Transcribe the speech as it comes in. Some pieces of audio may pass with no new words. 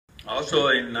Also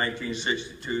in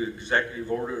 1962,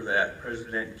 executive order that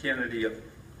President Kennedy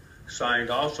signed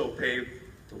also paved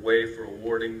the way for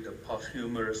awarding the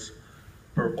posthumous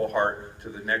Purple Heart to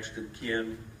the next of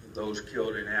kin, those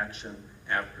killed in action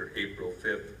after April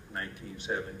 5th,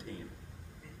 1917.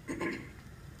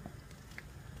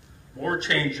 More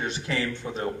changes came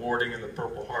for the awarding of the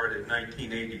Purple Heart in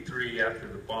 1983 after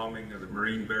the bombing of the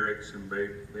Marine barracks in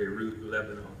Beirut,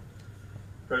 Lebanon.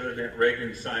 President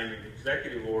Reagan signed an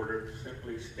executive order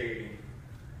simply stating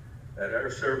that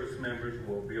our service members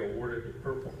will be awarded the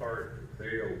Purple Heart if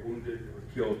they are wounded or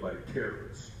killed by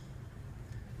terrorists.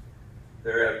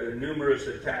 There have been numerous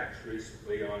attacks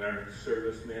recently on our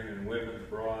servicemen and women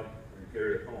abroad and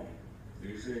here at home.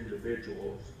 These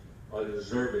individuals are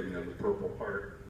deserving of the Purple Heart